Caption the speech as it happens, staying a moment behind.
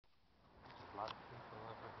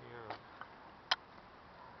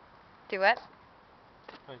Do what?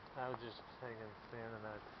 I was just thinking then, and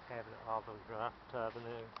I have it all those rough top and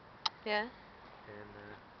everything. Yeah. And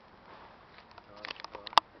so I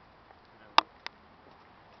thought,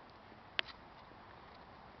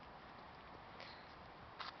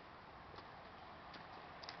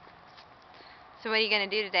 So what are you gonna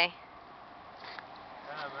do today?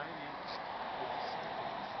 maybe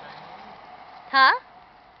Huh?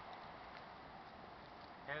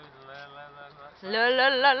 la La la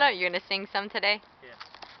la la. You're gonna sing some today? Yeah.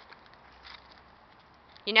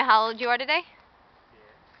 You know how old you are today? Yeah.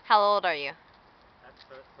 How old are you? That's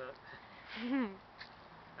no,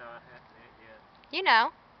 I haven't yet. You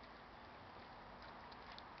know.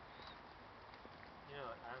 You know,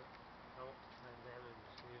 I never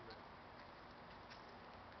seen it.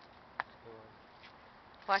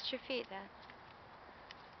 Watch your feet, Dad.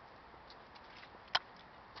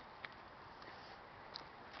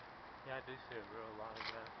 Yeah, I do feel real lot of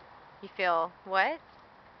that. You feel what?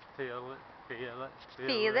 Feel it, feel it,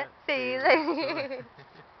 Feel it, feel it.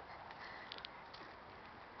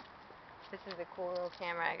 This is a cool little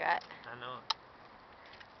camera I got. I know it.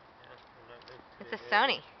 Yeah, It's a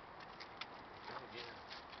Sony.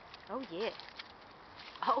 Yeah. Oh yeah.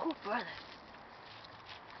 Oh brother.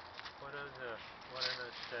 What other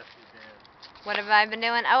stuff you doing? What have I been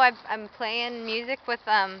doing? Oh, I'm playing music with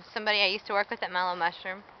somebody I used to work with at Mellow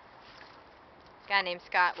Mushroom. A guy named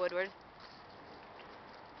Scott Woodward.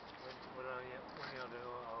 What do y'all do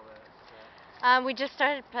all that stuff? We just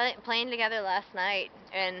started playing together last night,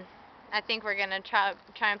 and I think we're gonna try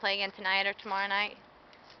and play again tonight or tomorrow night.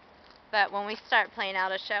 But when we start playing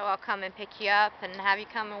out a show, I'll come and pick you up and have you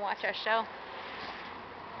come and watch our show.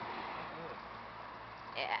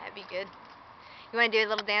 Yeah, it'd be good. You wanna do a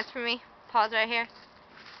little dance for me? Pause right here.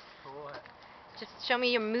 For what? Just show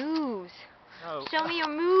me your moves. Oh. Show me your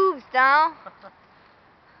moves, doll.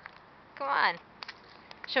 Come on.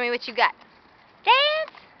 Show me what you got.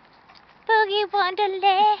 Dance! Boogie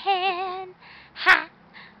Wonderland! Ha!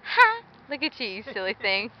 Ha! Look at you silly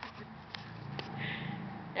thing.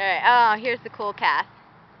 Alright, oh, here's the cool path.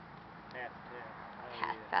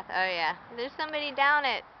 Path. Oh yeah. There's somebody down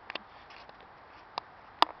at